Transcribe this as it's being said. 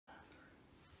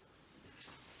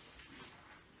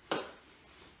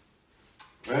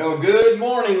Well, good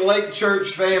morning, Lake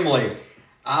Church family.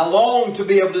 I long to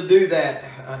be able to do that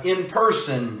in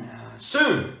person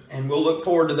soon, and we'll look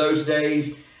forward to those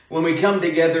days when we come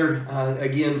together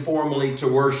again formally to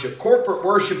worship. Corporate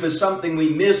worship is something we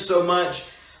miss so much,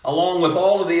 along with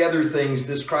all of the other things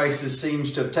this crisis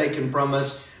seems to have taken from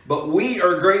us. But we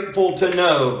are grateful to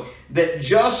know that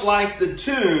just like the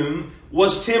tomb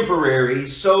was temporary,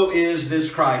 so is this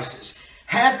crisis.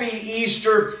 Happy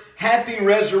Easter. Happy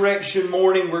Resurrection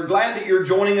morning. We're glad that you're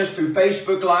joining us through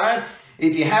Facebook Live.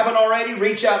 If you haven't already,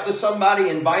 reach out to somebody,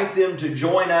 invite them to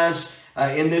join us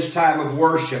in this time of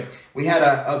worship. We had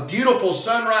a beautiful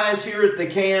sunrise here at the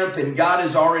camp, and God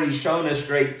has already shown us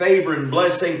great favor and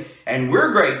blessing, and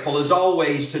we're grateful as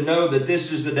always to know that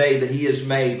this is the day that He has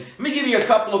made. Let me give you a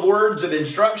couple of words of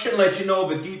instruction, let you know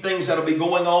of a few things that will be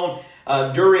going on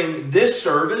during this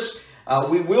service.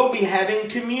 We will be having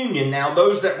communion. Now,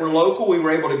 those that were local, we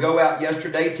were able to go out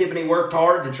yesterday. Tiffany worked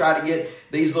hard to try to get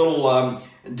these little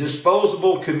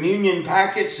disposable communion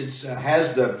packets. It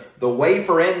has the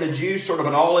wafer and the juice, sort of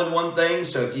an all-in-one thing.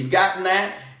 So if you've gotten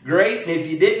that, great. And if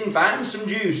you didn't, find some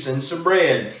juice and some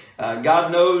bread.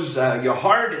 God knows your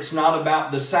heart. It's not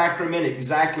about the sacrament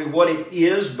exactly what it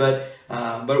is, but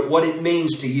what it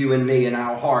means to you and me in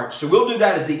our hearts. So we'll do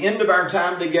that at the end of our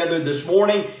time together this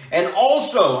morning. And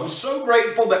also, I'm so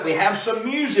grateful that we have some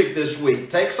music this week.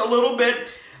 Takes a little bit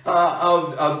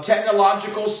of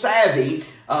technological savvy,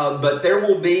 but there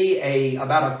will be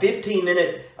about a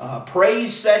 15-minute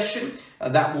praise session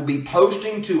that will be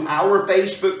posting to our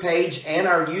Facebook page and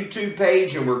our YouTube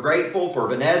page. And we're grateful for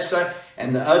Vanessa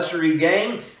and the Ussery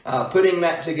gang putting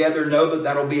that together. Know that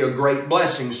that'll be a great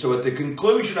blessing. So at the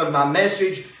conclusion of my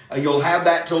message, you'll have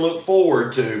that to look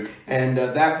forward to, and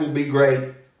that will be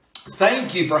great.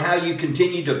 Thank you for how you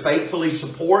continue to faithfully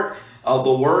support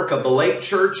the work of the Lake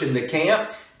Church and the camp.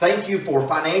 Thank you for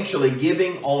financially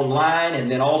giving online,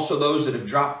 and then also those that have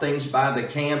dropped things by the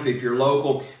camp if you're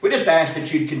local. We just ask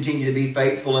that you'd continue to be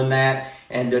faithful in that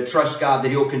and trust God that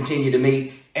He'll continue to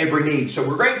meet every need. So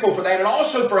we're grateful for that, and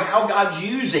also for how God's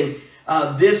using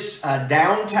this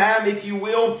downtime, if you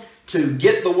will, to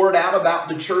get the word out about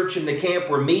the church and the camp.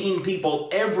 We're meeting people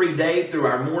every day through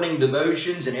our morning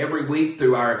devotions and every week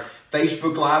through our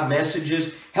Facebook Live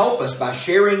messages. Help us by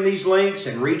sharing these links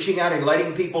and reaching out and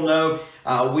letting people know.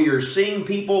 We are seeing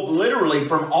people literally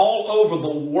from all over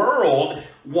the world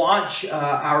watch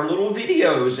our little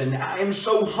videos, and I am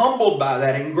so humbled by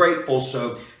that and grateful.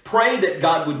 So pray that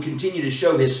God would continue to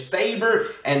show His favor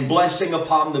and blessing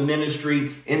upon the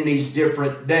ministry in these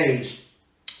different days.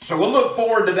 So we'll look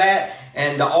forward to that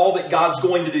and all that God's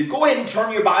going to do. Go ahead and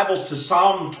turn your Bibles to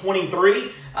Psalm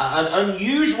 23, an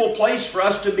unusual place for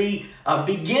us to be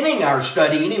beginning our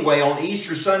study anyway on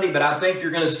Easter Sunday, but I think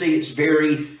you're going to see it's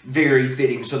very, very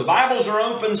fitting. So the Bibles are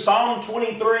open, Psalm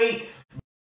 23,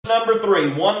 number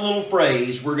 3, one little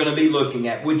phrase we're going to be looking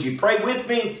at. Would you pray with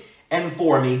me and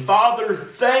for me? Father,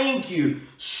 thank you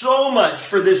so much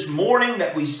for this morning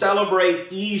that we celebrate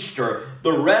Easter,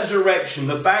 the resurrection,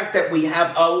 the fact that we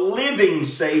have a living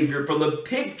Savior, for the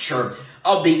picture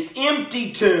of the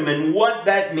empty tomb and what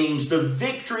that means, the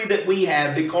victory that we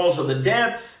have because of the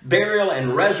death, burial,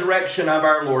 and resurrection of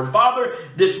our Lord. Father,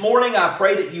 this morning I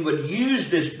pray that you would use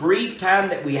this brief time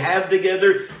that we have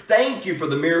together. Thank you for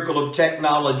the miracle of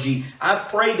technology. I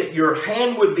pray that your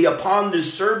hand would be upon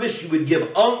this service. You would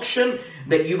give unction,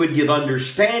 that you would give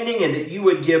understanding, and that you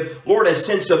would give, Lord, a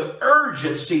sense of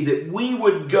urgency, that we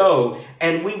would go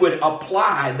and we would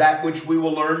apply that which we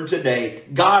will learn today.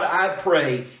 God, I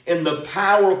pray in the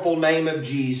powerful name of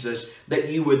Jesus that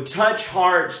you would touch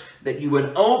hearts, that you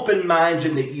would open minds,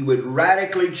 and that you would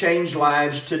radically change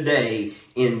lives today.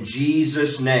 In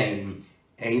Jesus' name,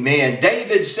 amen.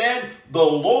 David said, "The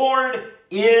Lord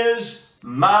is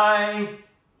my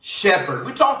shepherd."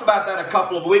 We talked about that a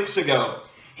couple of weeks ago.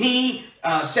 He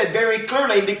said very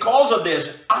clearly, because of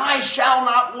this, I shall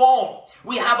not want.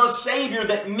 We have a Savior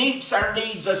that meets our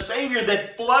needs, a Savior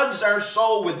that floods our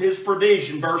soul with His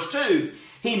provision. Verse 2,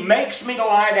 He makes me to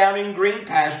lie down in green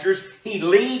pastures. He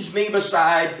leads me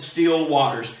beside still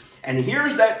waters. And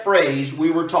here's that phrase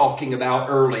we were talking about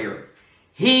earlier.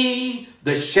 He,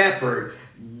 the shepherd,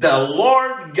 the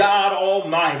Lord God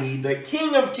Almighty, the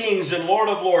King of Kings and Lord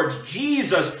of Lords,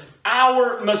 Jesus,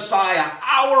 our Messiah,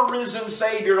 our risen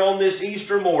Savior on this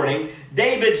Easter morning.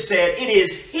 David said, it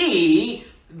is He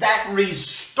that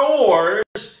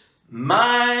restores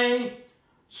my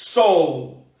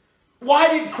soul. Why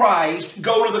did Christ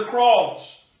go to the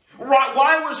cross?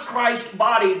 Why was Christ's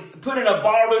body put in a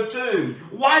borrowed tomb?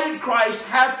 Why did Christ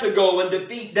have to go and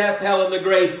defeat death, hell, and the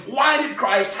grave? Why did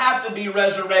Christ have to be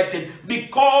resurrected?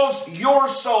 Because your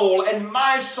soul and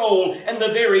my soul and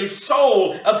the very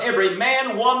soul of every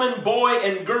man, woman, boy,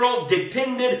 and girl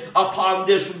depended upon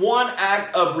this one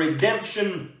act of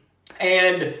redemption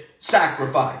and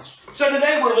sacrifice. So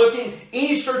today we're looking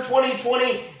Easter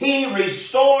 2020, He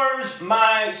restores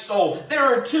my soul. There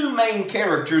are two main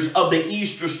characters of the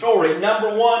Easter story.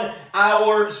 Number one,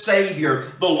 our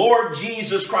Savior, the Lord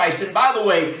Jesus Christ. And by the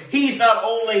way, He's not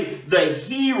only the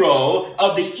hero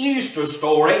of the Easter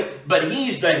story, but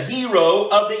He's the hero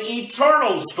of the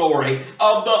eternal story,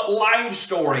 of the life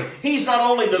story. He's not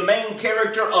only the main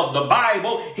character of the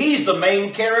Bible, He's the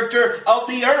main character of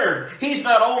the earth. He's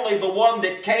not only the one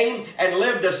that came and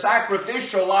lived a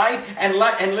sacrificial life and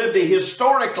lived a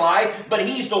historic life, but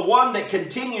He's the one that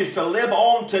continues to live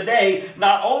on today,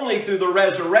 not only through the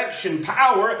resurrection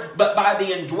power, but by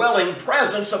the indwelling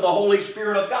presence of the Holy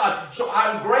Spirit of God. So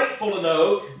I'm grateful to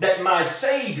know that my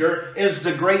Savior is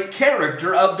the great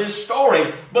character of this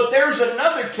story. But there's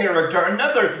another character,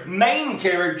 another main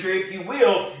character, if you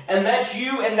will, and that's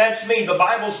you and that's me. The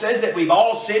Bible says that we've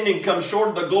all sinned and come short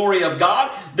of the glory of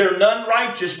God. There are none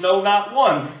righteous, no, not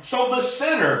one. So the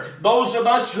sinner, those of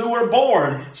us who were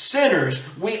born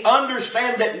sinners, we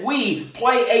understand that we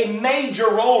play a major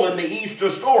role in the Easter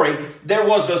story. There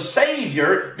was a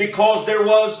Savior because there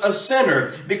was a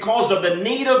sinner. Because of the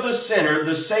need of the sinner,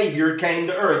 the Savior came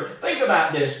to earth. Think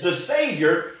about this. The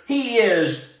Savior, He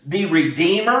is the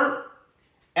Redeemer,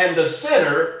 and the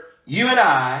sinner, you and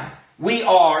I, we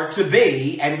are to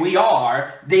be, and we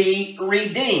are the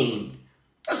redeemed.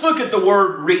 Let's look at the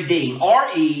word redeem.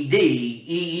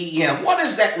 R-E-D-E-E-M. What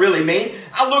does that really mean?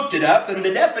 I looked it up, and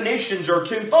the definitions are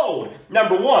twofold.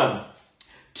 Number one,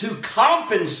 to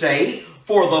compensate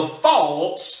for the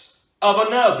faults of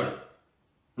another.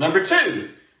 Number two,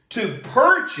 to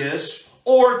purchase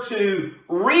or to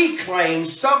reclaim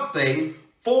something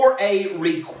for a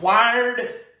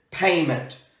required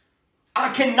payment.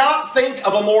 I cannot think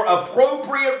of a more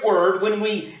appropriate word when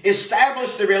we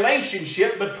establish the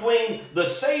relationship between the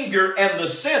Savior and the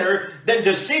sinner than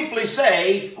to simply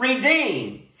say,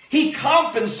 redeem. He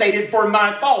compensated for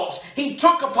my faults. He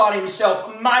took upon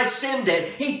Himself my sin debt.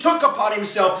 He took upon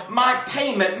Himself my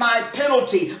payment, my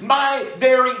penalty, my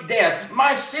very death.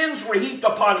 My sins were heaped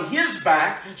upon His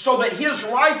back so that His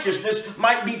righteousness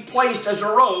might be placed as a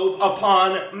robe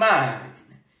upon mine.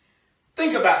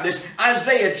 Think about this.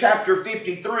 Isaiah chapter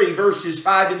 53 verses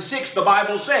 5 and 6, the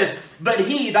Bible says, but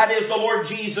He, that is the Lord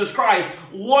Jesus Christ,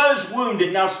 was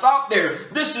wounded. Now stop there.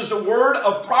 This is a word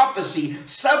of prophecy.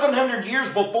 700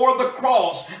 years before the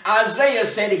cross, Isaiah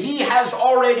said He has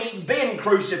already been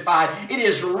crucified. It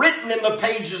is written in the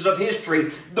pages of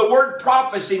history. The word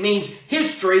prophecy means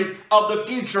history of the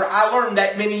future. I learned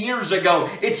that many years ago.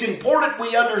 It's important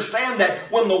we understand that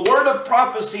when the word of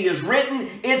prophecy is written,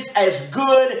 it's as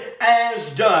good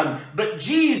as done. But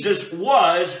Jesus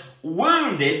was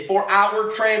wounded for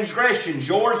our transgressions,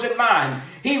 yours and mine.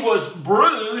 He was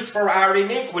bruised for our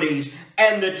iniquities,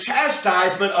 and the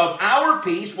chastisement of our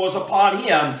peace was upon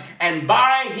Him, and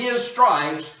by His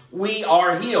stripes we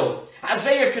are healed.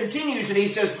 Isaiah continues and he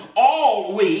says,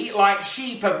 all we like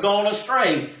sheep have gone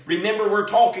astray. Remember, we're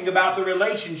talking about the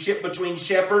relationship between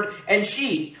shepherd and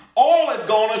sheep. All have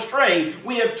gone astray.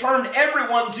 We have turned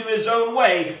everyone to his own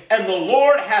way, and the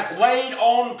Lord hath laid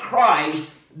on Christ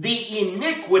the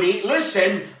iniquity,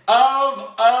 listen,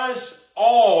 of us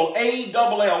all.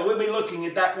 A-double-L. We'll be looking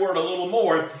at that word a little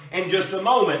more in just a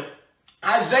moment.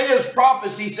 Isaiah's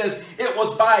prophecy says it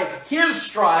was by His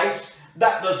stripes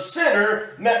that the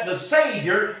sinner met the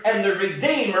Savior and the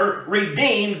Redeemer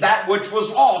redeemed that which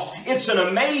was lost. It's an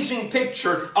amazing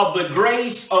picture of the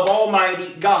grace of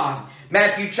Almighty God.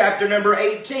 Matthew chapter number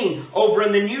 18, over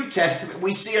in the New Testament,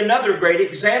 we see another great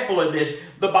example of this.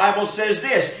 The Bible says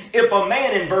this, if a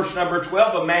man, in verse number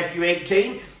 12 of Matthew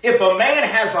 18, if a man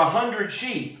has 100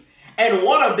 sheep, and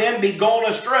one of them be gone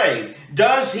astray,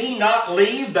 does he not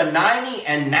leave the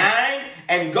 99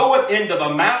 and goeth into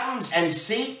the mountains and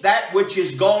seek that which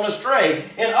is gone astray?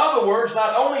 In other words,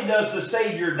 not only does the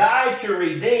Savior die to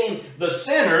redeem the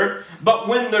sinner, but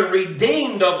when the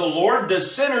redeemed of the Lord, the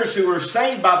sinners who are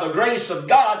saved by the grace of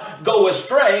God, go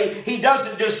astray, He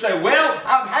doesn't just say, well,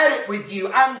 I've had it with you,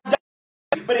 I'm done.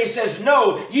 But He says,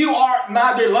 no, you are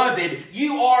my beloved.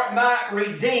 You are my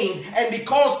redeemed. And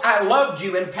because I loved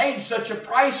you and paid such a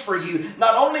price for you,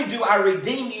 not only do I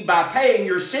redeem you by paying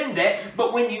your sin debt,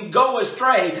 but when you go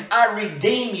astray, I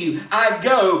redeem you.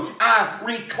 I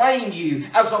reclaim you.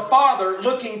 As a father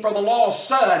looking for the lost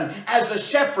son, as a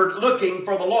shepherd looking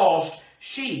for the lost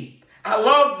sheep. I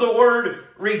love the word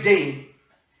redeem.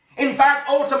 In fact,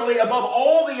 ultimately, above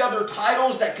all the other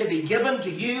titles that can be given to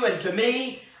you and to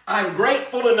me, I'm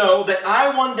grateful to know that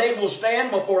I one day will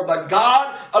stand before the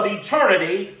God of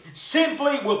eternity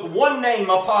simply with one name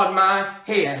upon my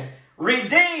head.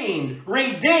 Redeemed,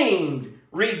 redeemed,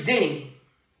 redeemed.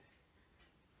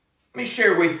 Let me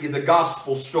share with you the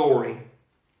gospel story.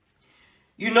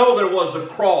 You know there was a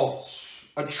cross,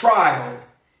 a trial.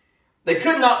 They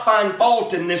could not find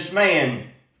fault in this man,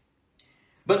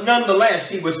 but nonetheless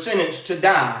he was sentenced to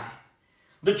die.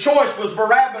 The choice was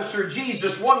Barabbas or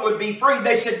Jesus. One would be free.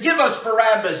 They said, give us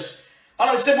Barabbas. And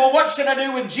I said, well, what should I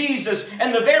do with Jesus?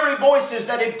 And the very voices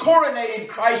that had coronated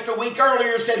Christ a week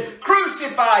earlier said,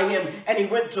 crucify him. And he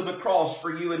went to the cross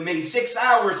for you and me. 6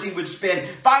 hours he would spend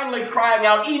finally crying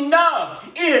out,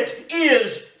 enough, it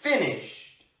is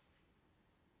finished.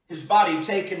 His body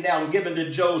taken down, given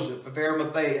to Joseph of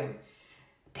Arimathea,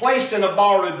 placed in a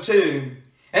borrowed tomb.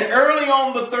 And early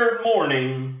on the third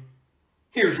morning,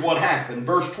 here's what happened.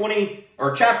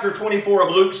 Chapter 24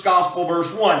 of Luke's Gospel,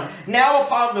 verse 1. Now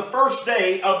upon the first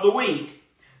day of the week,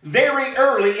 very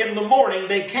early in the morning,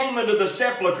 they came into the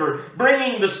sepulchre,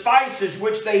 bringing the spices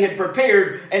which they had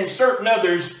prepared, and certain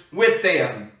others with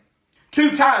them.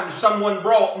 2 times someone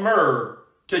brought myrrh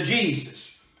to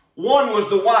Jesus. One was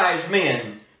the wise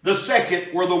men. The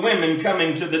second were the women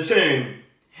coming to the tomb.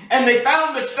 And they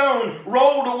found the stone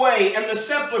rolled away and the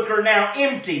sepulchre now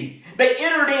empty. They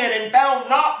entered in and found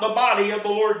not the body of the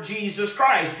Lord Jesus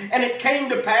Christ. And it came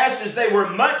to pass, as they were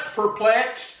much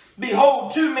perplexed,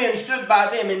 behold, 2 men stood by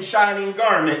them in shining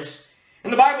garments.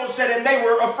 And the Bible said, and they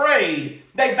were afraid.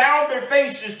 They bowed their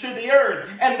faces to the earth,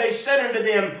 and they said unto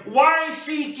them, why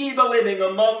seek ye the living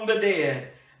among the dead?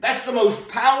 That's the most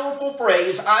powerful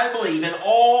phrase, I believe, in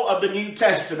all of the New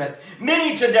Testament.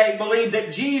 Many today believe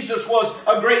that Jesus was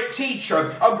a great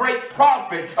teacher, a great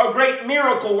prophet, a great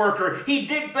miracle worker. He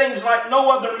did things like no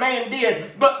other man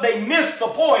did, but they missed the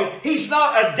point. He's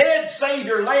not a dead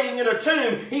Savior laying in a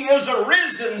tomb. He is a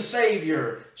risen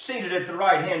Savior, seated at the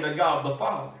right hand of God the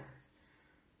Father.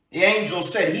 The angel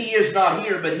said, he is not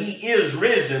here, but he is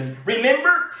risen.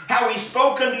 Remember how he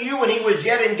spoke unto you when he was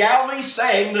yet in Galilee,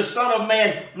 saying, the Son of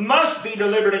Man must be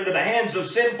delivered into the hands of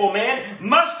sinful men,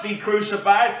 must be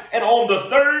crucified, and on the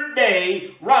third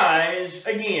day rise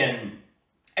again.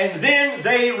 And then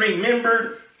they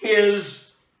remembered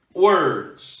his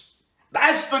words.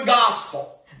 That's the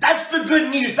gospel. That's the good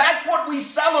news. That's what we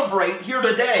celebrate here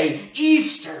today,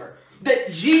 Easter,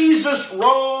 that Jesus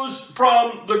rose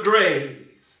from the grave.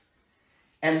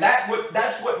 And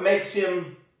that's what makes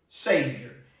him Savior.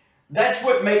 That's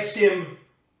what makes him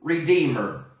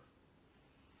Redeemer.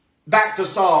 Back to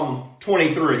Psalm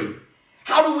 23.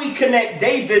 How do we connect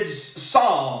David's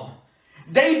psalm,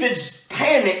 David's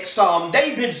panic psalm,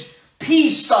 David's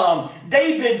peace psalm,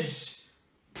 David's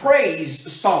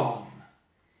praise psalm?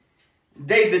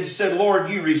 David said, Lord,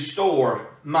 you restore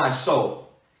my soul.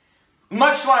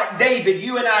 Much like David,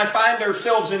 you and I find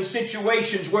ourselves in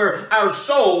situations where our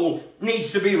soul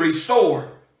needs to be restored.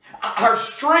 Our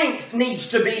strength needs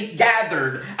to be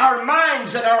gathered. Our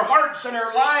minds and our hearts and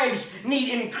our lives need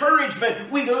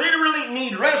encouragement. We literally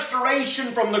need restoration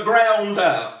from the ground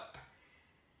up.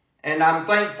 And I'm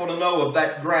thankful to know of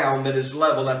that ground that is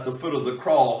level at the foot of the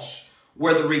cross,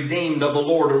 where the redeemed of the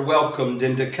Lord are welcomed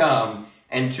and to come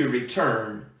and to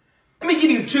return. Let me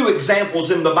give you 2 examples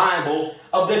in the Bible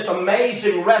of this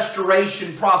amazing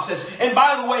restoration process. And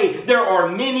by the way, there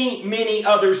are many, many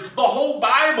others. The whole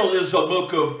Bible is a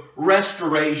book of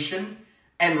restoration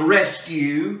and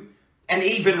rescue and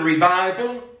even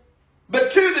revival. But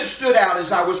 2 that stood out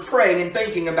as I was praying and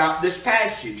thinking about this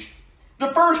passage.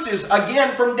 The first is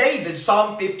again from David,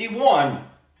 Psalm 51.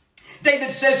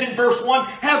 David says in verse 1,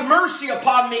 have mercy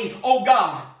upon me, O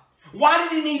God. Why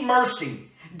did he need mercy?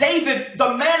 David, the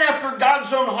man after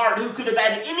God's own heart, who could have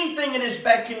had anything in his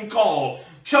beck and call,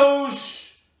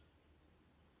 chose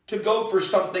to go for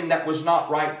something that was not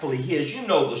rightfully his. You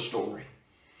know the story.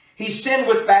 He sinned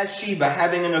with Bathsheba,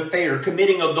 having an affair,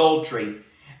 committing adultery,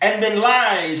 and then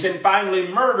lies and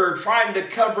finally murder, trying to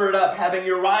cover it up, having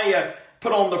Uriah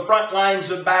put on the front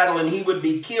lines of battle and he would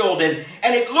be killed. And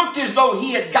it looked as though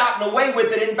he had gotten away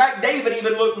with it. In fact, David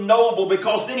even looked noble,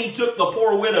 because then he took the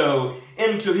poor widow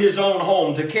into his own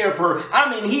home to care for her. I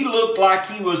mean, he looked like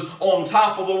he was on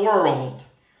top of the world.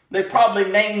 They probably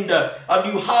named a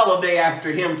new holiday after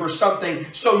him for something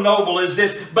so noble as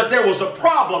this. But there was a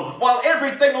problem. While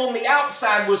everything on the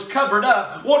outside was covered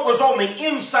up, what was on the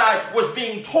inside was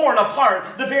being torn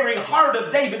apart. The very heart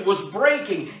of David was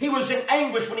breaking. He was in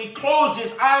anguish. When he closed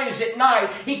his eyes at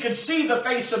night, he could see the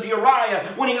face of Uriah.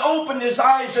 When he opened his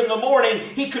eyes in the morning,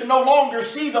 he could no longer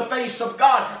see the face of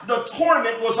God. The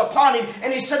torment was upon him.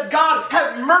 And he said, God,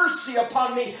 have mercy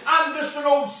upon me. I'm just an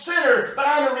old sinner, but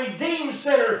I'm a redeemed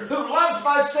sinner who loves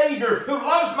my Savior, who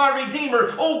loves my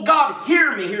Redeemer. Oh God,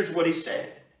 hear me. Here's what he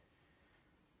said.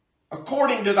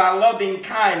 According to thy loving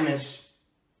kindness,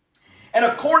 and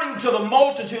according to the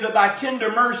multitude of thy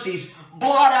tender mercies,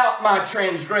 blot out my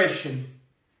transgression.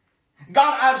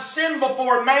 God, I've sinned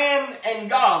before man and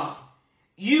God.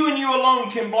 You and you alone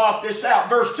can blot this out.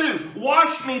 Verse 2,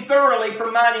 wash me thoroughly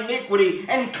from mine iniquity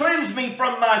and cleanse me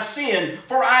from my sin,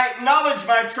 for I acknowledge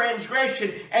my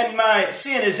transgression and my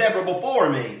sin is ever before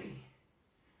me.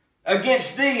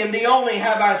 Against thee and thee only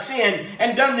have I sinned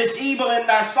and done this evil in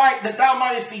thy sight, that thou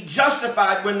mightest be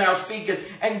justified when thou speakest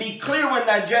and be clear when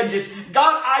thou judgest.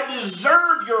 God, I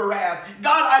deserve your wrath.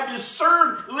 God, I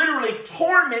deserve literally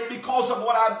torment because of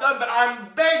what I've done, but I'm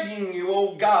begging you,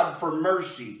 oh God, for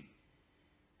mercy.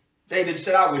 David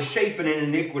said, I was shapen in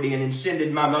iniquity, and in sin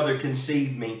did my mother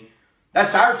conceive me.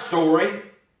 That's our story.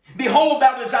 Behold,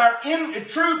 thou desire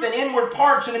truth in inward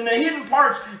parts, and in the hidden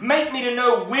parts make me to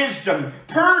know wisdom.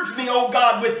 Purge me, O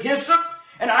God, with hyssop,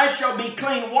 and I shall be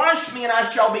clean. Wash me, and I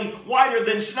shall be whiter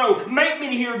than snow. Make me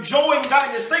to hear joy and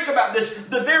gladness. Think about this.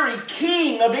 The very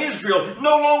king of Israel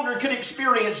no longer could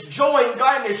experience joy and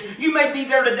gladness. You may be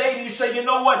there today and you say, you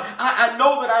know what? I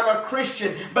know that I'm a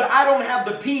Christian, but I don't have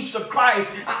the peace of Christ.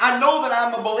 I know that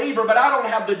I'm a believer, but I don't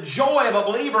have the joy of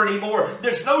a believer anymore.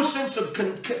 There's no sense of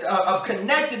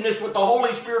connectedness with the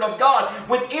Holy Spirit of God.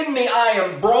 Within me, I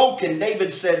am broken.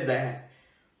 David said that.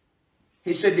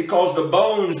 He said, because the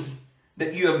bones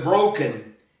that you have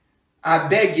broken, I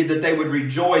beg you that they would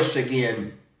rejoice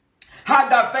again.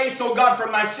 Hide thy face, O God,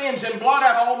 from my sins, and blot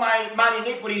out all mine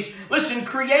iniquities. Listen,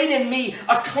 create in me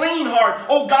a clean heart.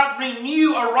 O God,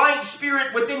 renew a right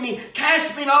spirit within me.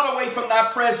 Cast me not away from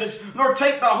thy presence, nor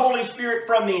take thy Holy Spirit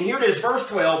from me. And here it is, verse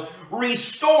 12.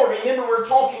 Restore. Remember, we're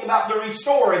talking about the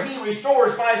restorer. He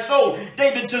restores my soul.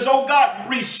 David says, oh God,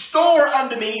 restore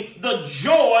unto me the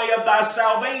joy of thy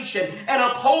salvation, and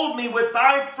uphold me with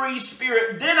thy free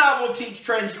spirit. Then I will teach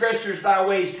transgressors thy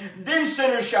ways. Then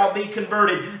sinners shall be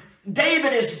converted.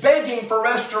 David is begging for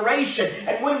restoration.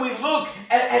 And when we look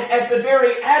at the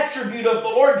very attribute of the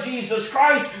Lord Jesus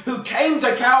Christ, who came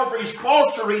to Calvary's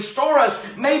cross to restore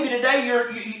us, maybe today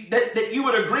that you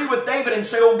would agree with David and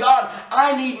say, oh God,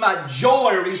 I need my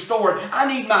joy restored. I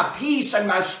need my peace and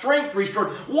my strength restored.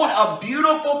 What a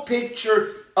beautiful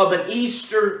picture of an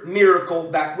Easter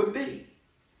miracle that would be.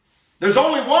 There's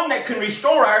only one that can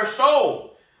restore our soul.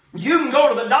 You can go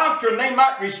to the doctor and they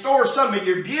might restore some of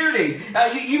your beauty.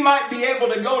 You might be able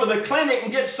to go to the clinic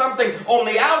and get something on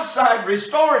the outside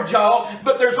restored, y'all,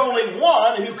 but there's only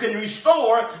one who can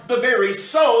restore the very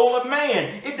soul of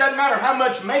man. It doesn't matter how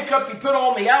much makeup you put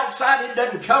on the outside, it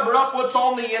doesn't cover up what's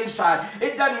on the inside.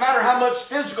 It doesn't matter how much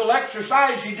physical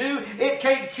exercise you do, it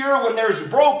can't cure when there's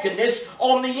brokenness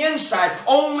on the inside.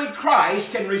 Only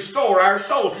Christ can restore our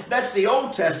soul. That's the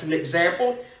Old Testament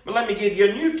example. But let me give you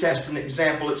a New Testament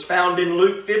example. It's found in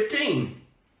Luke 15.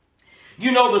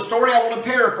 You know the story. I want to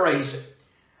paraphrase it.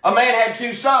 A man had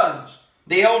two sons,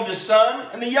 the eldest son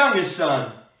and the youngest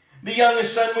son. The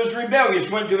youngest son was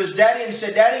rebellious, went to his daddy and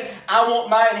said, Daddy, I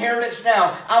want my inheritance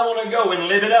now. I want to go and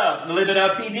live it up. Live it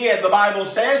up he did. The Bible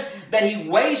says that he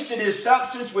wasted his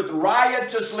substance with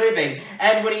riotous living.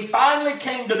 And when he finally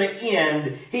came to the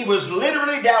end, he was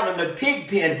literally down in the pig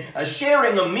pen,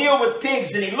 sharing a meal with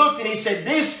pigs. And he looked and he said,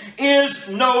 this is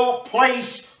no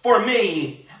place for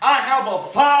me. I have a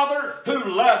Father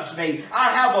who loves me.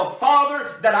 I have a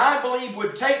Father that I believe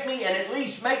would take me and at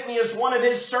least make me as one of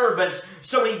his servants.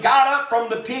 So he got up from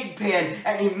the pig pen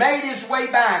and he made his way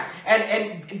back.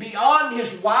 And beyond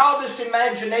his wildest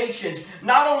imaginations,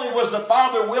 not only was the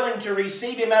Father willing to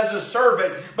receive him as a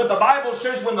servant, but the Bible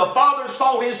says when the Father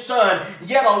saw his son,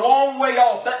 yet a long way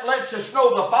off, that lets us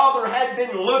know the Father had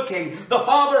been looking. The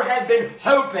Father had been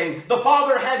hoping. The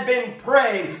Father had been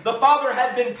praying. The Father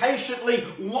had been patiently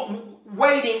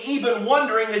waiting, even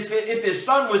wondering if his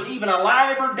son was even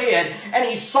alive or dead. And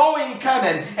he saw him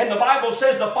coming. And the Bible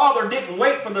says the Father didn't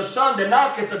wait for the son to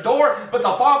knock at the door, but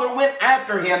the Father went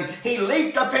after him. He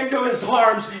leaped up into his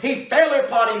arms. He fell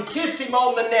upon him, kissed him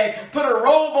on the neck, put a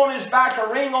robe on his back,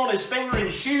 a ring on his finger,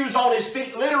 and shoes on his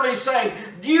feet, literally saying,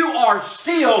 you are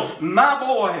still my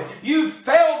boy. You've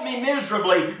failed me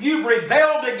miserably. You've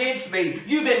rebelled against me.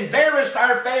 You've embarrassed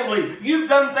our family. You've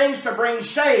done things to bring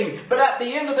shame. But at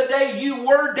the end of the day, you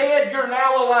were dead. You're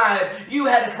now alive. You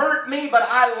had hurt me, but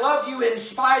I love you in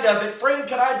spite of it. Friend,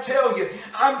 can I tell you,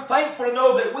 I'm thankful to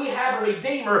know that we have a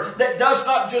Redeemer that does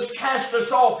not just cast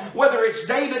us off, whether it's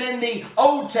David in the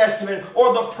Old Testament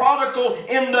or the prodigal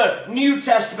in the New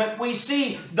Testament. We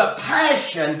see the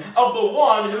passion of the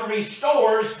one who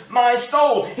restores my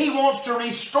soul. He wants to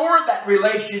restore that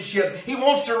relationship. He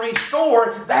wants to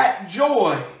restore that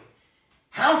joy.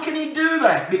 How can He do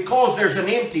that? Because there's an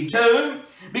empty tomb.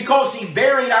 Because He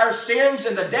buried our sins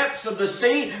in the depths of the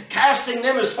sea, casting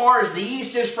them as far as the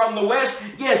east is from the west.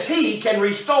 Yes, He can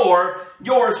restore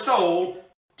your soul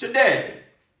today.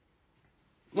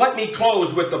 Let me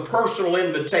close with a personal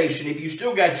invitation. If you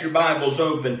still got your Bibles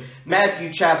open,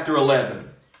 Matthew chapter 11.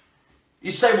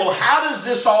 You say, well, how does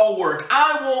this all work?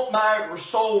 I want my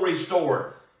soul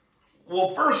restored. Well,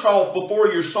 first off, before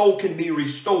your soul can be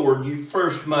restored, you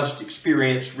first must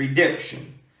experience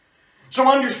redemption. So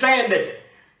understand that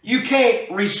you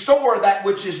can't restore that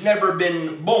which has never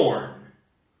been born.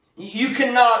 You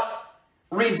cannot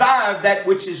revive that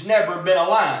which has never been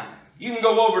alive. You can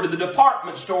go over to the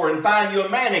department store and find you a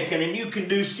mannequin and you can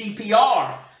do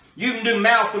CPR. You can do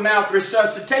mouth-to-mouth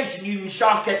resuscitation. You can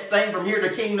shock that thing from here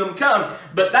to kingdom come.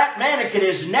 But that mannequin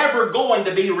is never going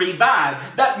to be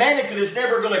revived. That mannequin is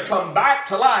never going to come back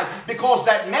to life because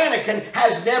that mannequin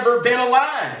has never been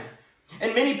alive.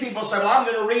 And many people say, well, I'm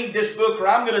going to read this book, or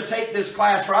I'm going to take this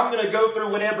class, or I'm going to go through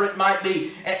whatever it might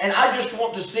be, and I just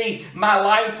want to see my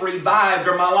life revived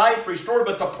or my life restored.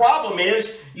 But the problem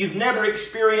is, you've never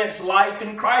experienced life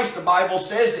in Christ. The Bible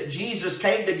says that Jesus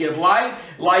came to give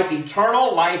life, life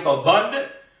eternal, life abundant.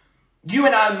 You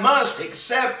and I must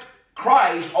accept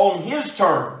Christ on His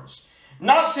terms.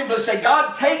 Not simply say,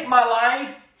 God, take my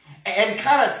life and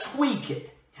kind of tweak it.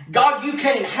 God, you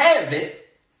can't have it.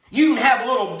 You can have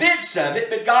little bits of it,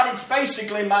 but God, it's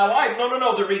basically my life.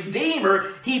 No. The Redeemer,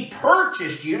 He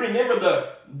purchased you. Remember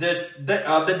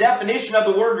the definition of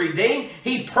the word redeem?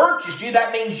 He purchased you.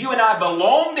 That means you and I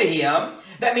belong to Him.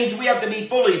 That means we have to be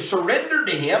fully surrendered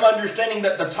to Him, understanding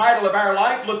that the title of our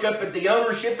life, look up at the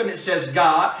ownership and it says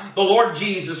God, the Lord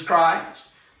Jesus Christ.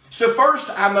 So first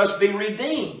I must be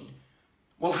redeemed.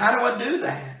 Well, how do I do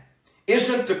that?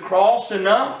 Isn't the cross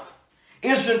enough?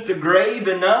 Isn't the grave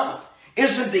enough?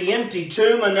 Isn't the empty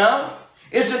tomb enough?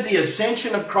 Isn't the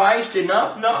ascension of Christ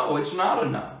enough? No, it's not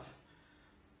enough.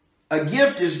 A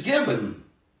gift is given,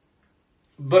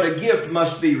 but a gift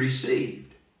must be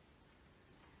received.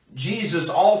 Jesus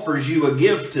offers you a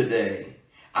gift today.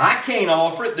 I can't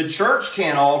offer it. The church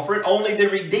can't offer it. Only the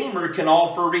Redeemer can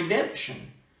offer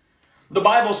redemption. The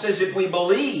Bible says if we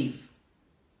believe,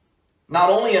 not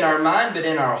only in our mind, but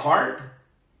in our heart,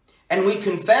 and we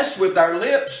confess with our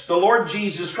lips the Lord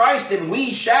Jesus Christ, then we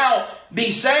shall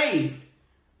be saved.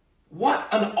 What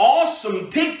an awesome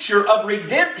picture of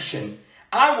redemption.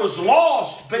 I was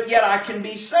lost, but yet I can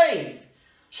be saved.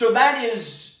 So that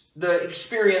is the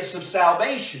experience of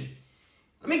salvation.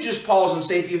 Let me just pause and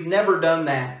say, if you've never done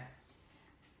that,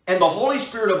 and the Holy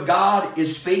Spirit of God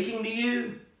is speaking to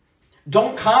you,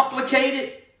 don't complicate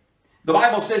it. The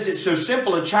Bible says it's so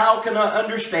simple a child cannot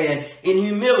understand. In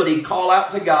humility, call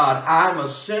out to God, I'm a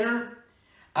sinner.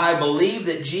 I believe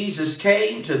that Jesus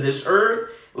came to this earth,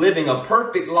 living a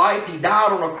perfect life. He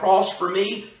died on a cross for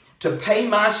me to pay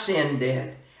my sin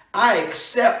debt. I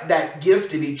accept that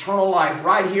gift of eternal life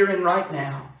right here and right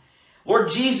now. Lord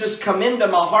Jesus, come into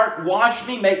my heart, wash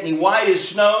me, make me white as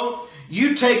snow.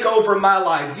 You take over my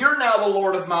life. You're now the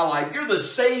Lord of my life. You're the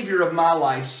Savior of my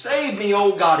life. Save me,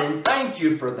 oh God, and thank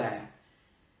you for that.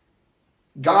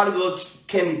 God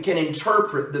can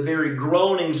interpret the very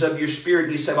groanings of your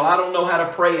spirit. You say, well, I don't know how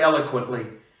to pray eloquently.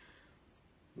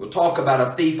 We'll talk about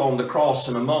a thief on the cross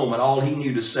in a moment. All he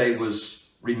knew to say was,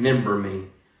 remember me.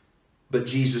 But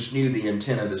Jesus knew the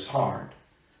intent of his heart.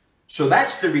 So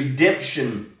that's the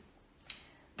redemption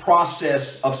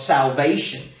process of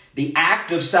salvation. The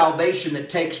act of salvation that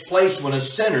takes place when a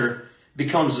sinner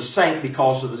becomes a saint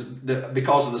because of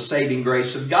the saving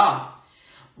grace of God.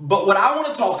 But what I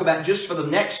want to talk about just for the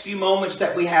next few moments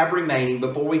that we have remaining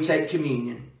before we take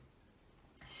communion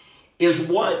is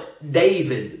what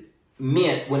David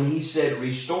meant when he said,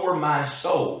 restore my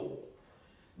soul,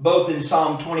 both in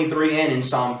Psalm 23 and in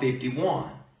Psalm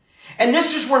 51. And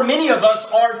this is where many of us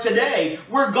are today.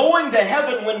 We're going to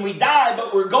heaven when we die,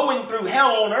 but we're going through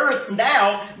hell on earth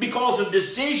now because of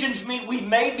decisions we've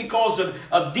made, because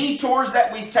of detours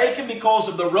that we've taken, because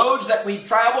of the roads that we've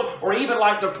traveled, or even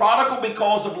like the prodigal,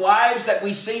 because of lives that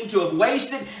we seem to have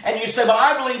wasted. And you say, well,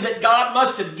 I believe that God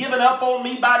must have given up on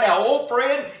me by now. Oh,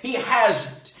 friend, He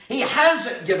hasn't. He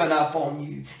hasn't given up on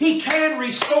you. He can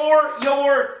restore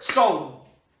your soul.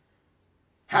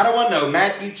 How do I know?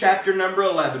 Matthew chapter number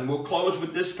 11. We'll close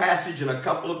with this passage and a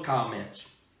couple of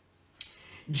comments.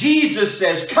 Jesus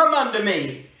says, come unto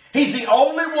me. He's the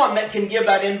only one that can give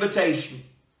that invitation.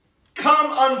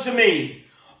 Come unto me,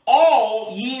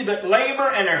 all ye that labor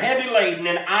and are heavy laden,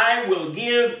 and I will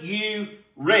give you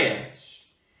rest.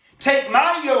 Take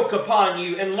my yoke upon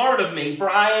you and learn of me, for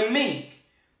I am meek,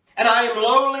 and I am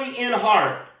lowly in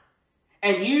heart.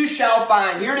 And you shall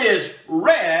find, here it is,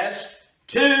 rest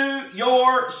to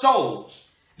your souls.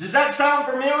 Does that sound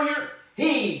familiar?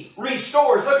 He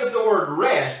restores. Look at the word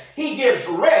rest. He gives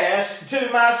rest to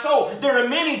my soul. There are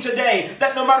many today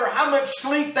that no matter how much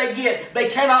sleep they get, they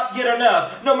cannot get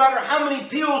enough. No matter how many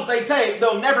pills they take,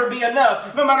 they'll never be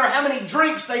enough. No matter how many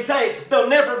drinks they take, they'll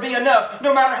never be enough.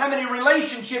 No matter how many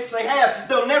relationships they have,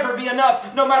 they'll never be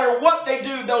enough. No matter what they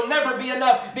do, they'll never be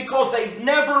enough because they've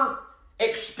never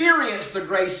experienced the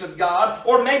grace of God,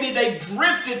 or maybe they've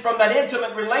drifted from that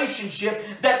intimate relationship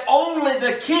that only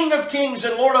the King of Kings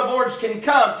and Lord of Lords can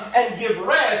come and give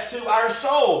rest to our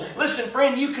soul. Listen,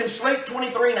 friend, you can sleep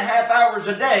 23 and a half hours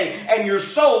a day and your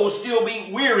soul still be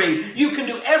weary. You can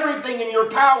do everything in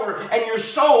your power and your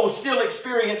soul still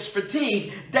experience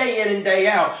fatigue day in and day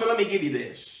out. So let me give you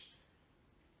this.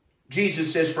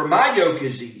 Jesus says, for my yoke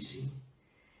is easy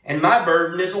and my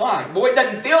burden is light. Boy, it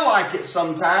doesn't feel like it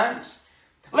sometimes.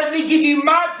 Let me give you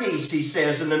my peace, He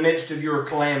says, in the midst of your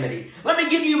calamity. Let me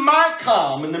give you my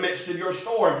calm in the midst of your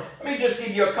storm. Let me just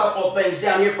give you a couple of things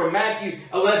down here from Matthew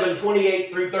 11, 28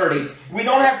 through 30. We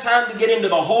don't have time to get into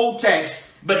the whole text,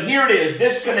 but here it is.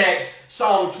 This connects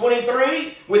Psalm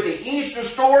 23 with the Easter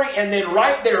story, and then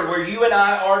right there where you and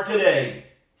I are today.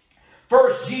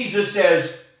 First, Jesus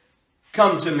says,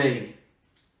 come to me.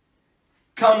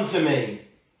 Come to me.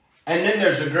 And then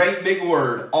there's a great big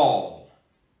word, all.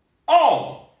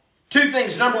 All. Two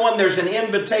things. Number one, there's an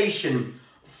invitation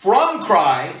from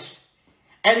Christ,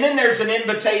 and then there's an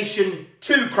invitation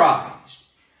to Christ.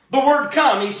 The word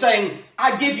come, He's saying,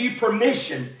 I give you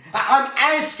permission. I'm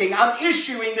asking, I'm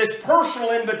issuing this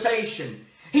personal invitation.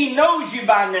 He knows you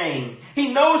by name.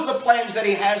 He knows the plans that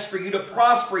He has for you to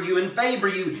prosper you and favor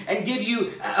you and give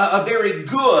you a very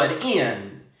good end.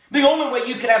 The only way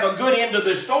you can have a good end of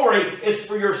the story is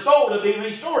for your soul to be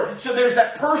restored. So there's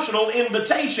that personal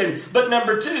invitation. But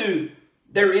number two,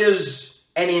 there is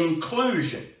an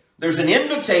inclusion. There's an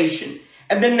invitation,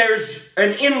 and then there's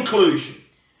an inclusion.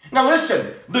 Now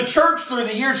listen, the church through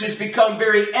the years has become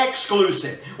very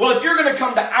exclusive. Well, if you're going to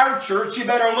come to our church, you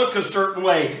better look a certain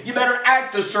way. You better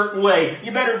act a certain way.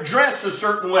 You better dress a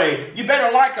certain way. You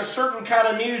better like a certain kind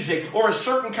of music or a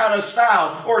certain kind of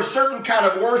style or a certain kind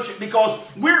of worship because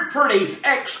we're pretty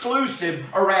exclusive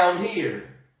around here.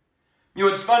 You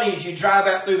know, it's funny, as you drive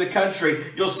out through the country,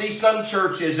 you'll see some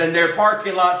churches and their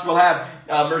parking lots will have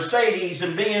Mercedes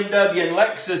and BMW and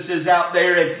Lexuses out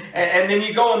there. And then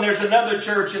you go and there's another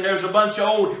church and there's a bunch of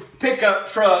old pickup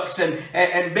trucks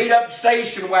and beat up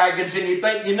station wagons. And you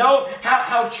think, you know,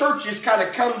 how churches kind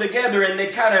of come together and they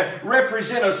kind of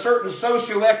represent a certain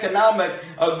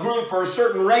socioeconomic group or a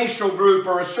certain racial group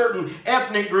or a certain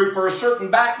ethnic group or a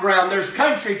certain background. There's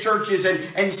country churches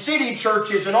and city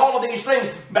churches and all of these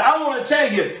things. But I want to tell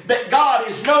you that God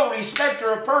is no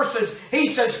respecter of persons. He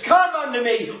says, come unto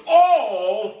me,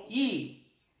 all ye.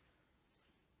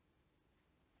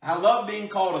 I love being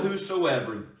called a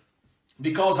whosoever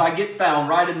because I get found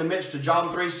right in the midst of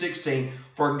John 3:16.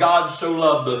 For God so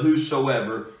loved the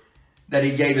whosoever that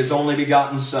He gave His only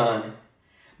begotten Son,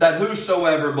 that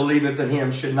whosoever believeth in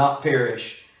Him should not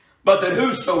perish, but that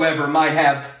whosoever might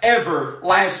have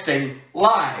everlasting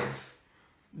life.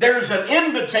 There's an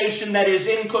invitation that is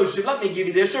inclusive. Let me give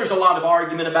you this. There's a lot of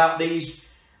argument about these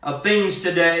things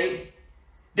today.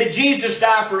 Did Jesus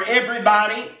die for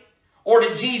everybody? Or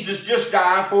did Jesus just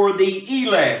die for the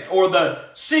elect or the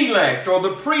select or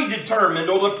the predetermined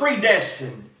or the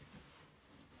predestined?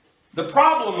 The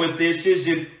problem with this is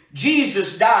if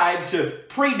Jesus died to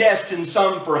predestine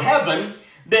some for heaven,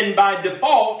 then by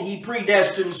default He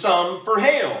predestined some for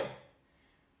hell.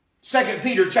 2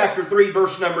 Peter chapter 3,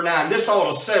 verse number 9. This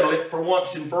ought to settle it for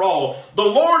once and for all. The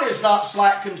Lord is not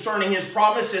slack concerning His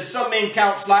promise, as some men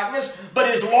count slackness,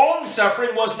 but His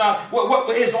long-suffering was not,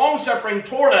 His long-suffering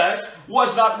toward us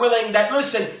was not willing that,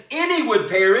 listen, any would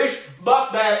perish,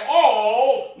 but that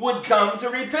all would come to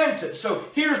repentance. So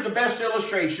here's the best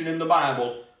illustration in the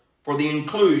Bible for the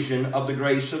inclusion of the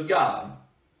grace of God.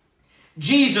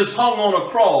 Jesus hung on a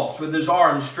cross with His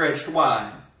arms stretched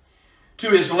wide. To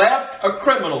His left, a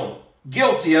criminal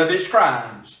guilty of his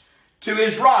crimes. To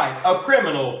His right, a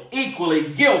criminal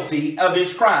equally guilty of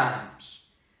his crimes.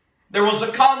 There was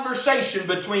a conversation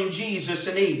between Jesus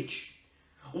and each.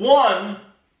 One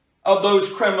of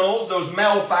those criminals, those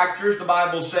malefactors, the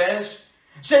Bible said,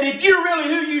 if you're really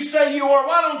who you say you are,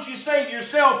 why don't you save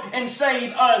yourself and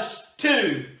save us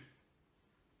too?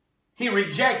 He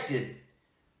rejected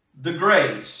the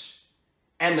grace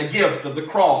and the gift of the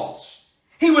cross.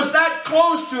 He was that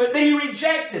close to it that he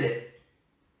rejected it.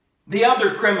 The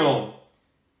other criminal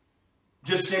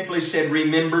just simply said,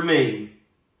 remember me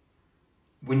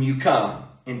when you come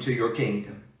into your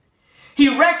kingdom.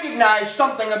 He recognized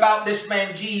something about this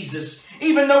man Jesus.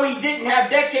 Even though he didn't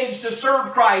have decades to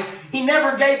serve Christ, he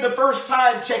never gave the first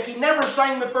tithe check. He never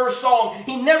sang the first song.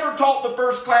 He never taught the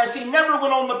first class. He never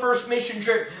went on the first mission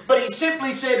trip. But he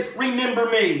simply said, remember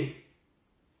me.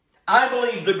 I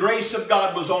believe the grace of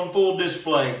God was on full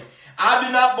display. I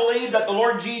do not believe that the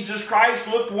Lord Jesus Christ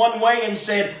looked one way and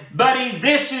said, buddy,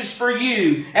 this is for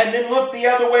you. And then looked the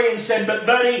other way and said, but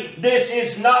buddy, this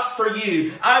is not for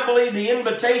you. I believe the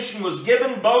invitation was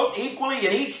given both equally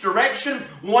in each direction.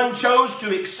 One chose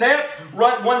to accept,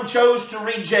 one chose to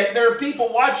reject. There are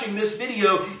people watching this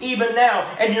video even now,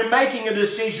 and you're making a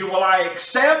decision. Will I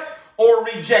accept or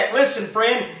reject? Listen,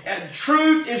 friend,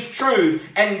 truth is truth,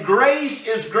 and grace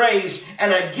is grace,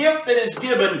 and a gift that is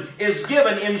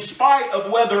given in spite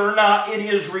of whether or not it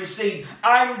is received.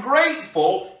 I'm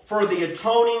grateful for the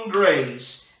atoning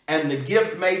grace and the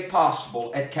gift made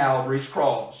possible at Calvary's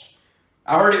cross.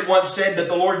 I heard it once said that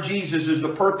the Lord Jesus is the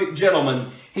perfect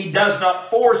gentleman. He does not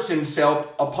force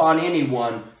Himself upon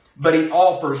anyone, but He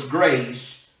offers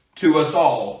grace to us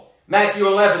all. Matthew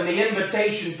 11, the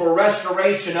invitation for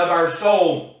restoration of our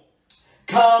soul.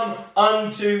 Come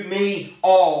unto me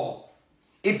all.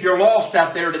 If you're lost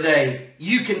out there today,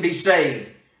 you can be saved.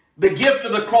 The gift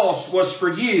of the cross was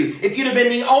for you. If you'd have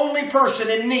been the only person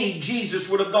in need, Jesus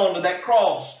would have gone to that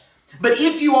cross. But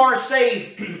if you are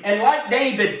saved, and like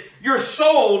David, your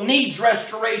soul needs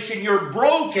restoration, you're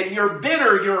broken, you're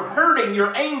bitter, you're hurting,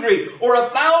 you're angry, or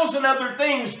 1,000 other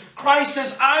things, Christ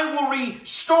says, I will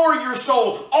restore your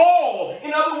soul. All.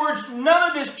 In other words,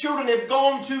 none of His children have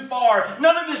gone too far.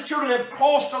 None of His children have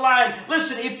crossed a line.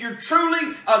 Listen, if you're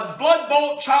truly a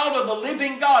blood-bought child of the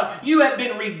living God, you have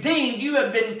been redeemed, you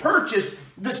have been purchased.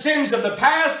 The sins of the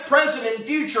past, present, and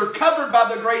future covered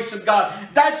by the grace of God.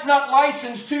 That's not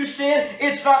license to sin.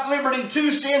 It's not liberty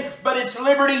to sin, but it's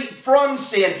liberty from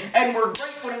sin. And we're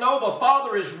grateful to know the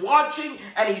Father is watching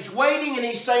and He's waiting and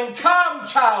He's saying, come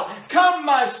child, come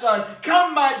my son,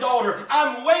 come my daughter.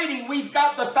 I'm waiting. We've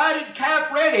got the fatted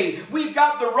calf ready. We've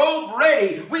got the robe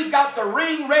ready. We've got the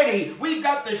ring ready. We've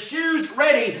got the shoes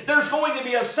ready. There's going to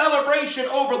be a celebration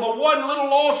over the one little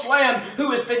lost lamb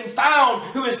who has been found,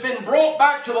 who has been brought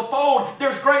back to the fold.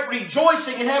 There's great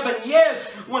rejoicing in heaven, yes,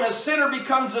 when a sinner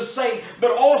becomes a saint,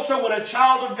 but also when a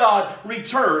child of God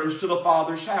returns to the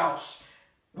Father's house.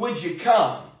 Would you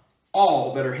come,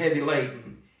 all that are heavy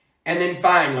laden? And then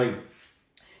finally,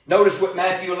 notice what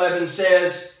Matthew 11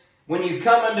 says, when you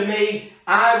come unto me,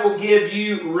 I will give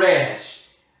you rest.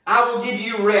 I will give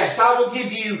you rest. I will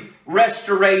give you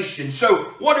restoration. So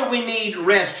what do we need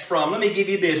rest from? Let me give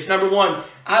you this. Number one,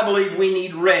 I believe we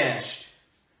need rest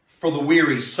for the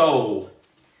weary soul.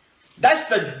 That's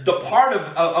the part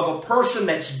of a person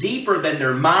that's deeper than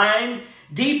their mind,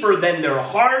 deeper than their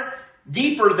heart,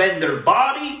 deeper than their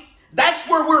body. That's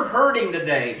where we're hurting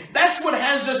today. That's what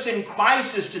has us in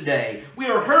crisis today. We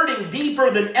are hurting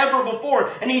deeper than ever before.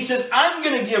 And He says, I'm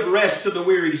going to give rest to the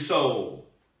weary soul.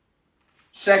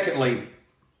 Secondly,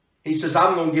 He says,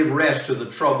 I'm going to give rest to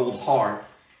the troubled heart.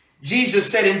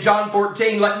 Jesus said in John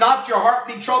 14, let not your heart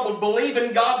be troubled. Believe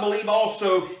in God, believe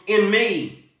also in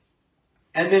me.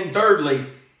 And then thirdly,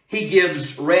 He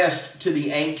gives rest to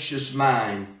the anxious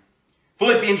mind.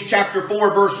 Philippians chapter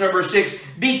 4, verse number 6,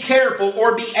 be careful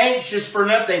or be anxious for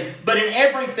nothing, but in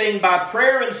everything by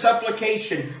prayer and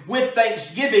supplication, with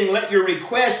thanksgiving, let your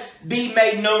requests be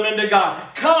made known unto God.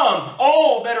 Come,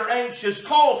 all that are anxious.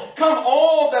 Come,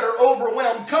 all that are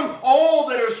overwhelmed. Come, all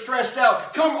that are stressed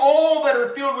out. Come, all that are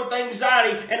filled with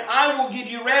anxiety, and I will give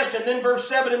you rest. And then verse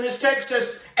 7 in this text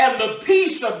says, and the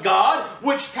peace of God,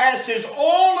 which passes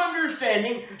all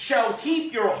understanding, shall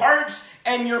keep your hearts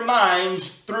and your minds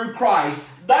through Christ.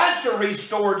 That's a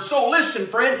restored soul. Listen,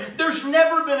 friend, there's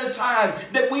never been a time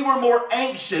that we were more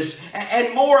anxious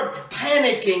and more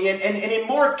panicking and in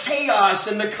more chaos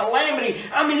and the calamity.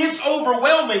 I mean, it's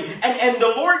overwhelming. And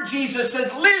the Lord Jesus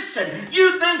says, listen,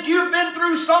 you think you've been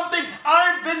through something?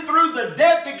 I've been through the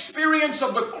death experience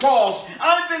of the cross.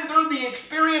 I've been through the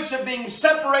experience of being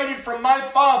separated from my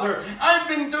Father. I've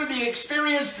been through the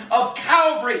experience of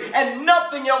Calvary, and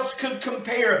nothing else could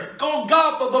compare.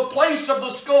 Golgotha, the place of the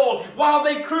skull, while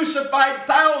they crucified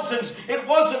thousands, it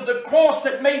wasn't the cross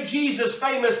that made Jesus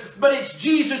famous, but it's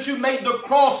Jesus who made the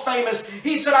cross famous.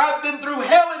 He said, I've been through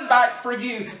hell and back for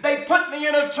you. They put me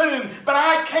in a tomb, but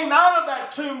I came out of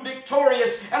that tomb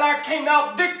victorious, and I came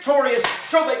out victorious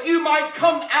so that you might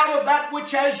come out of that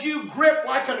which as you grip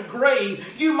like a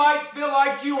grave, you might feel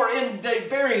like you are in the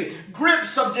very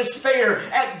grips of despair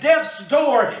at death's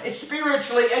door. It's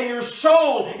spiritually, and your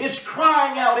soul is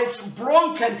crying out. It's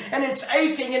broken and it's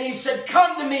aching, and He said, come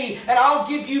to me and I'll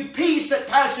give you peace that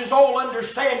passes all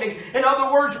understanding. In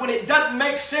other words, when it doesn't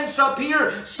make sense up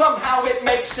here, somehow it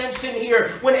makes sense in here.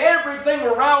 When everything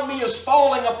around me is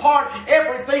falling apart,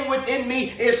 everything within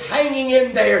me is hanging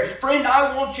in there. Friend,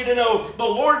 I want you to know the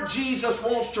Lord Jesus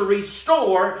wants to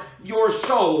restore your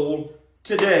soul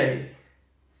today.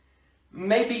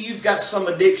 Maybe you've got some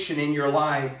addiction in your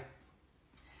life.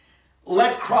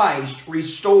 Let Christ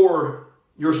restore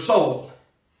your soul.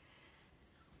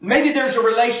 Maybe there's a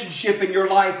relationship in your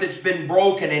life that's been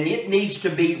broken and it needs to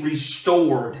be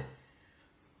restored.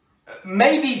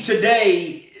 Maybe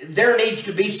today there needs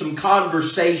to be some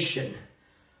conversation.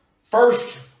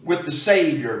 First with the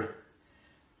Savior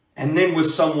and then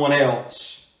with someone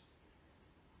else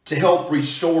to help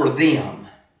restore them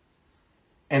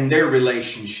and their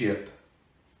relationship.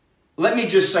 Let me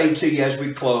just say to you as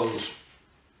we close,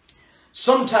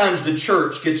 sometimes the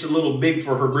church gets a little big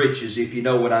for her britches, if you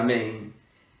know what I mean.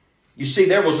 You see,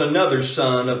 there was another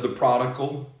son of the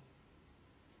prodigal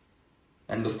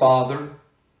and the father.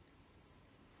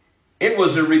 It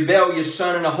was a rebellious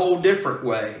son in a whole different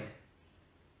way.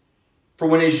 For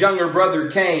when his younger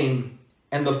brother came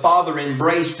and the father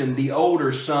embraced him, the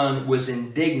older son was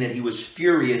indignant. He was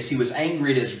furious. He was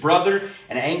angry at his brother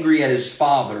and angry at his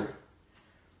father.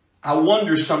 I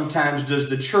wonder sometimes, does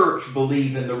the church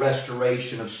believe in the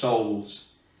restoration of souls?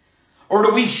 Or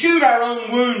do we shoot our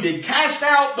own wounded, cast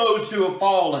out those who have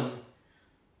fallen?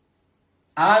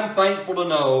 I'm thankful to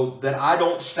know that I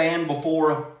don't stand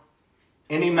before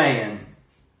any man,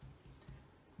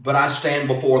 but I stand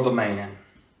before the man,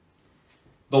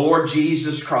 the Lord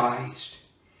Jesus Christ.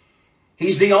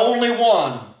 He's the only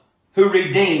one who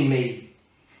redeemed me.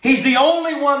 He's the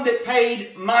only one that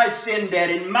paid my sin debt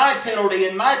and my penalty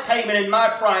and my payment and my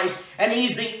price. And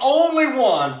He's the only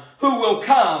one who will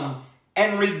come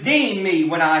and redeem me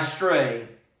when I stray.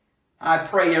 I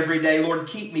pray every day, Lord,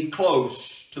 keep me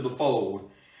close to the fold.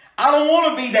 I don't want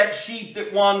to be that sheep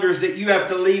that wanders that you have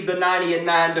to leave the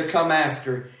 99 to come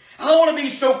after. I don't want to be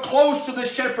so close to the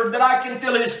shepherd that I can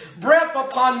feel His breath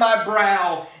upon my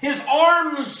brow, His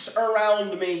arms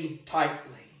around me tightly.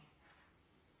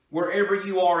 Wherever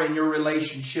you are in your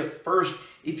relationship, first,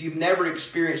 if you've never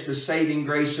experienced the saving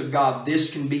grace of God,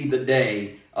 this can be the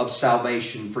day of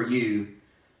salvation for you.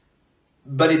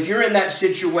 But if you're in that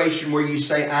situation where you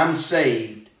say, I'm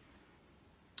saved,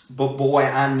 but boy,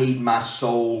 I need my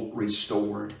soul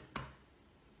restored,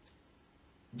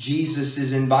 Jesus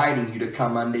is inviting you to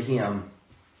come unto Him.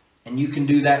 And you can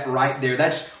do that right there.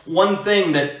 That's one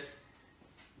thing that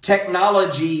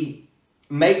technology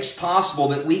makes possible,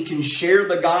 that we can share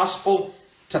the gospel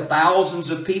to thousands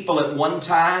of people at one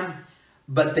time,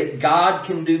 but that God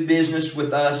can do business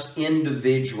with us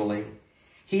individually.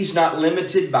 He's not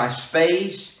limited by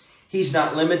space. He's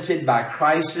not limited by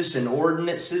crisis and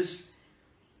ordinances.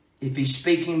 If He's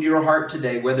speaking to your heart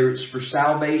today, whether it's for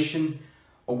salvation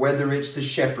or whether it's the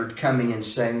shepherd coming and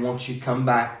saying, won't you come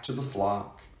back to the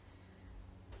flock?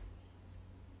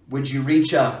 Would you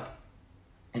reach up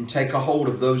and take a hold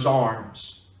of those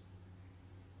arms,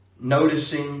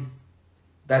 noticing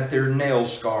that there are nail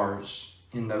scars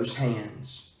in those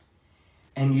hands?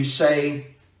 And you say,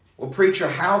 well, preacher,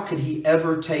 how could He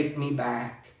ever take me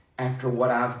back after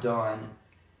what I've done?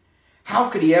 How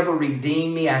could He ever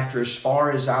redeem me after as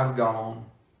far as I've gone?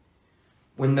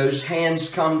 When those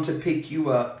hands come to pick you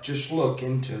up, just look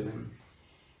into them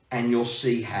and you'll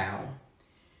see how.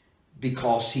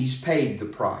 because He's paid the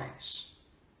price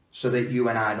so that you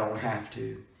and I don't have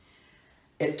to.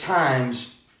 At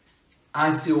times,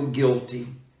 I feel guilty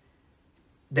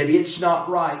that it's not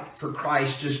right for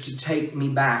Christ just to take me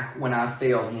back when I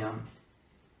fail Him.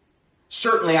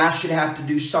 Certainly, I should have to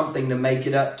do something to make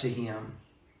it up to Him.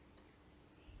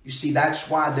 You see, that's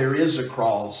why there is a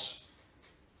cross,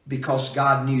 because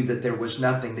God knew that there was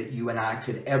nothing that you and I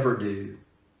could ever do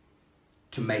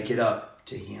to make it up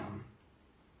to Him.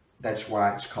 That's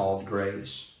why it's called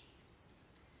grace.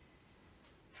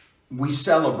 We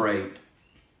celebrate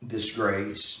this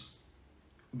grace.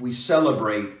 We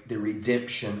celebrate the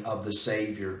redemption of the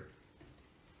Savior.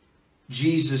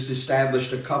 Jesus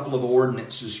established a couple of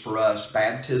ordinances for us: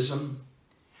 baptism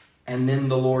and then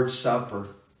the Lord's Supper.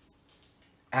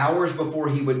 Hours before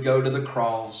He would go to the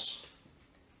cross,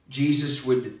 Jesus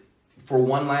would, for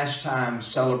one last time,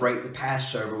 celebrate the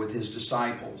Passover with His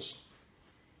disciples.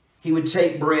 He would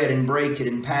take bread and break it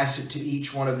and pass it to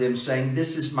each one of them, saying,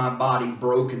 "This is my body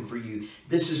broken for you.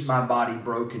 This is my body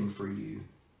broken for you."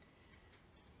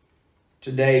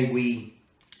 Today we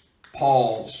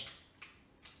pause,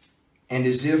 and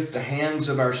as if the hands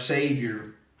of our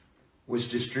Savior was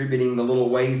distributing the little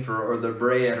wafer or the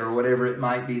bread or whatever it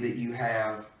might be that you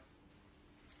have,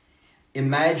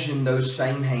 imagine those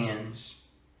same hands.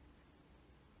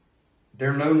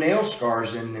 There are no nail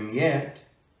scars in them yet,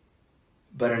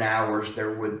 but in ours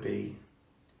there would be.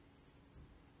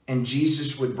 And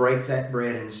Jesus would break that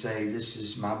bread and say, "This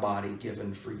is my body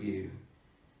given for you,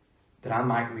 that I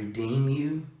might redeem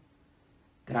you,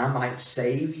 that I might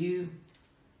save you,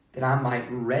 that I might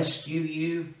rescue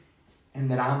you, and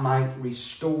that I might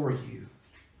restore you."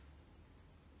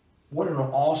 What an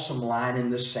awesome line in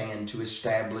the sand to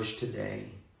establish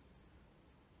today.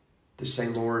 To say,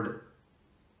 "Lord,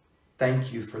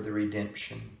 thank you for the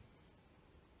redemption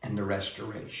and the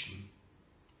restoration."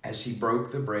 As He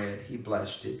broke the bread, He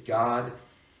blessed it. God,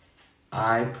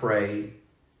 I pray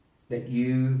that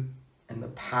you and the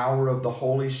power of the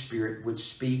Holy Spirit would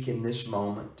speak in this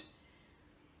moment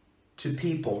to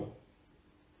people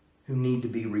who need to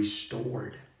be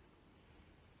restored.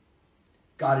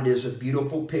 God, it is a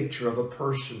beautiful picture of a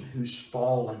person who's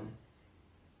fallen,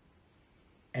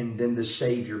 and then the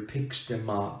Savior picks them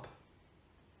up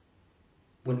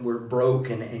when we're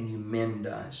broken and you mend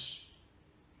us,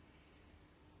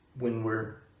 when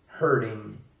we're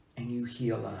hurting and you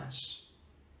heal us.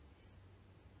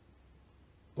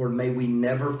 Lord, may we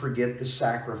never forget the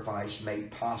sacrifice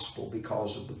made possible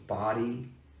because of the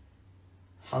body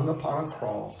hung upon a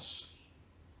cross,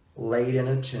 laid in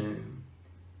a tomb,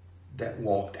 that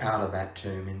walked out of that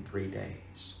tomb in 3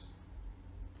 days.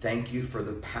 Thank you for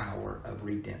the power of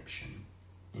redemption.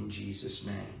 In Jesus'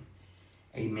 name,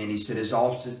 amen. He said, "As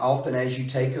often as you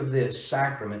take of this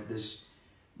sacrament, this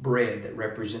bread that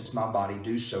represents my body,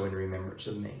 do so in remembrance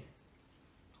of me."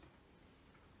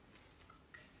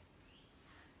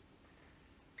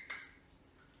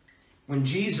 When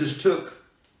Jesus took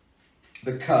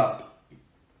the cup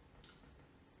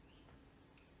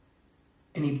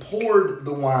and He poured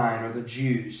the wine or the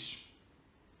juice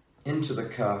into the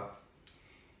cup,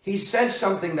 He said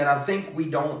something that I think we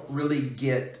don't really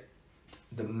get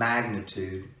the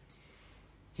magnitude.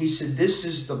 He said, "This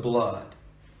is the blood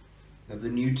of the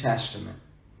New Testament.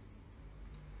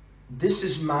 This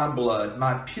is my blood,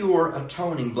 my pure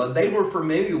atoning blood." They were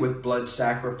familiar with blood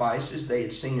sacrifices. They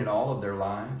had seen it all of their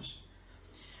lives.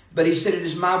 But He said, "It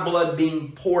is my blood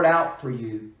being poured out for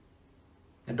you."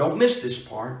 Now don't miss this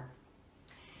part.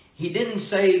 He didn't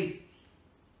say,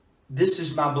 "This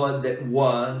is my blood that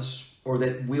was or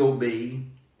that will be."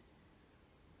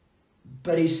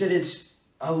 But He said it's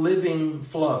a living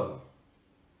flow.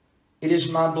 It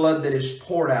is my blood that is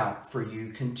poured out for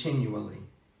you continually.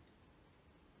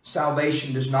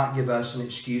 Salvation does not give us an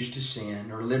excuse to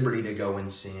sin or liberty to go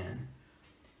and sin.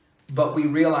 But we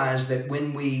realize that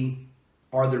when we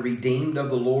are the redeemed of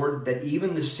the Lord, that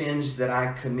even the sins that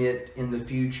I commit in the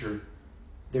future,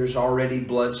 there's already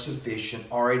blood sufficient,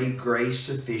 already grace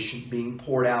sufficient being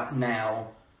poured out now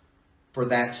for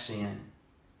that sin.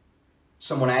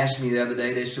 Someone asked me the other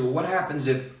day, they said, "Well, what happens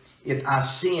if I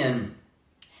sin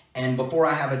and before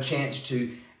I have a chance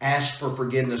to ask for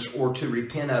forgiveness or to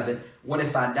repent of it, what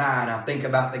if I die?" And I think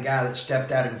about the guy that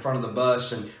stepped out in front of the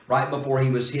bus and right before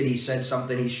he was hit, he said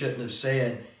something he shouldn't have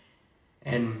said,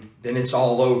 and then it's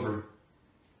all over.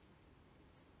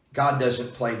 God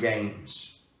doesn't play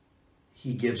games.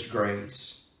 He gives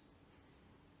grace.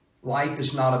 Life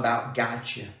is not about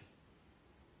gotcha.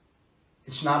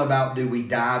 It's not about do we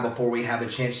die before we have a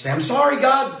chance to say, "I'm sorry,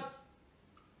 God."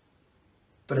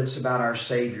 But it's about our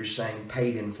Savior saying,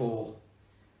 "Paid in full.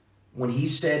 when he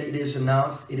said it is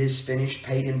enough, it is finished,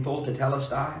 paid in full to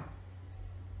Telestai,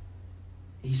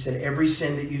 he said every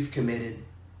sin that you've committed,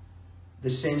 the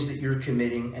sins that you're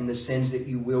committing, and the sins that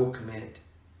you will commit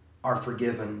are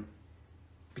forgiven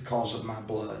because of my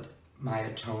blood, my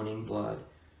atoning blood.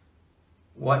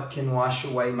 What can wash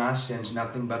away my sins?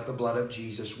 Nothing but the blood of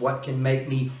Jesus. What can make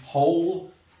me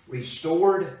whole,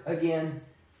 restored again?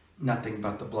 Nothing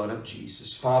but the blood of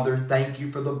Jesus. Father, thank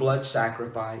you for the blood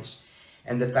sacrifice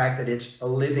and the fact that it's a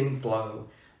living flow,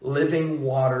 living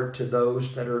water to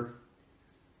those that are,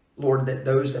 Lord, that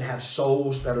those that have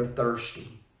souls that are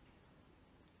thirsty.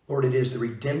 Lord, it is the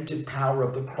redemptive power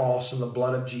of the cross and the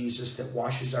blood of Jesus that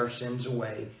washes our sins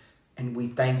away. And we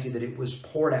thank you that it was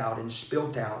poured out and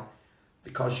spilt out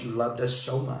because you loved us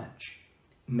so much.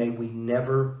 May we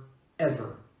never,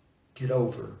 ever get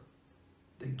over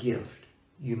the gift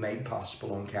you made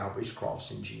possible on Calvary's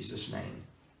cross, in Jesus' name.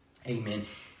 Amen.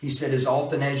 He said, as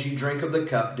often as you drink of the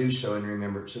cup, do so in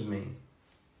remembrance of me.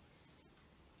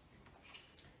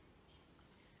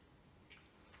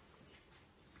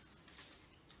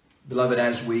 Beloved,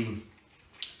 as we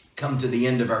come to the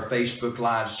end of our Facebook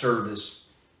Live service,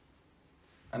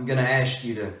 I'm going to ask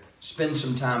you to spend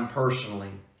some time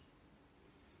personally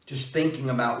just thinking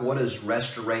about what does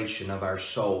restoration of our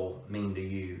soul mean to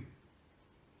you.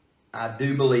 I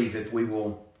do believe if we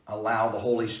will allow the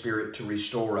Holy Spirit to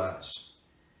restore us,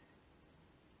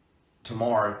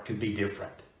 tomorrow could be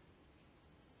different.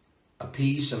 A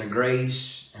peace and a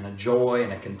grace and a joy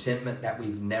and a contentment that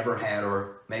we've never had,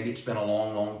 or maybe it's been a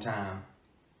long, long time.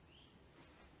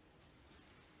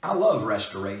 I love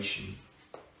restoration.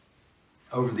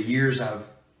 Over the years, I've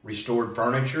restored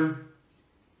furniture.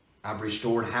 I've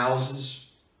restored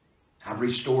houses. I've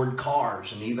restored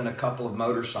cars and even a couple of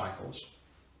motorcycles.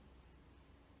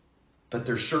 But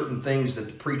there's certain things that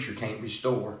the preacher can't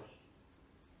restore.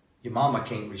 Your mama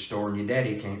can't restore and your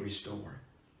daddy can't restore.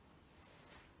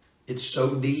 It's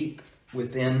so deep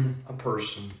within a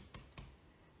person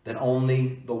that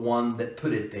only the one that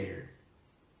put it there,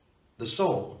 the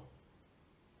soul,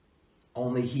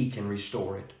 only he can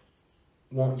restore it.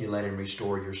 Won't you let him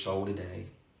restore your soul today?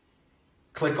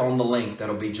 Click on the link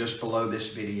that'll be just below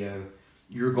this video.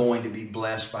 You're going to be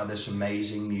blessed by this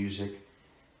amazing music.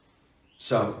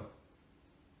 So,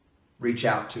 reach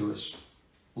out to us.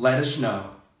 Let us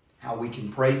know how we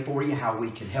can pray for you, how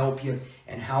we can help you,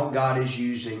 and how God is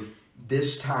using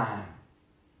this time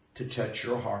to touch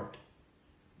your heart.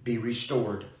 Be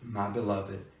restored, my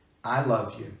beloved. I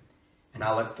love you, and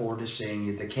I look forward to seeing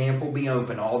you. The camp will be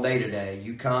open all day today.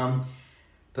 You come,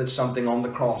 put something on the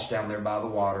cross down there by the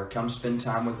water. Come spend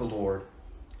time with the Lord.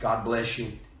 God bless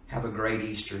you. Have a great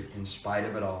Easter in spite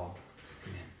of it all.